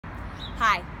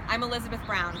Hi, I'm Elizabeth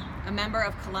Brown, a member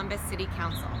of Columbus City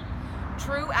Council.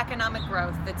 True economic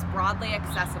growth that's broadly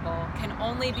accessible can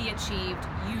only be achieved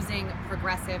using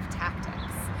progressive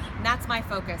tactics. And that's my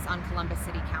focus on Columbus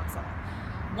City Council.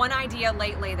 One idea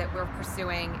lately that we're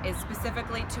pursuing is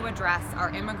specifically to address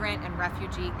our immigrant and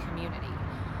refugee community.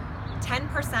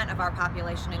 10% of our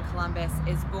population in Columbus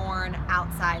is born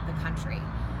outside the country.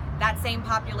 That same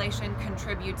population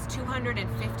contributes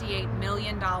 $258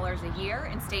 million a year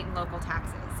in state and local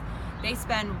taxes. They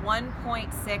spend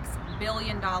 $1.6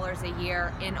 billion a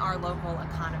year in our local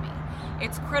economy.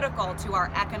 It's critical to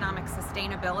our economic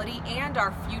sustainability and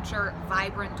our future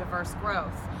vibrant, diverse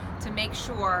growth to make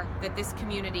sure that this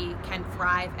community can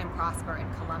thrive and prosper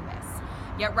in Columbus.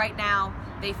 Yet right now,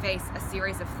 they face a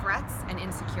series of threats and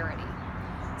insecurity.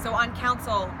 So on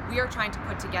council, we are trying to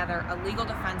put together a legal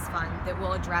defense fund that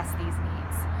will address these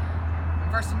needs.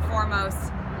 First and foremost,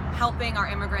 helping our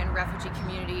immigrant and refugee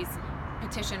communities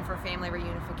petition for family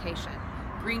reunification,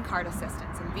 green card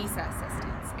assistance and visa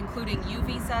assistance, including U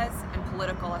visas and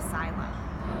political asylum,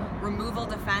 removal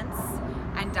defense,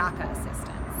 and DACA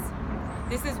assistance.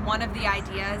 This is one of the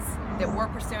ideas that we're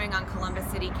pursuing on Columbus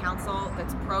City Council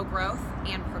that's pro-growth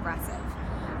and progressive.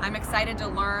 I'm excited to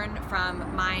learn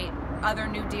from my other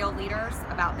New Deal leaders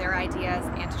about their ideas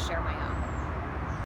and to share my own.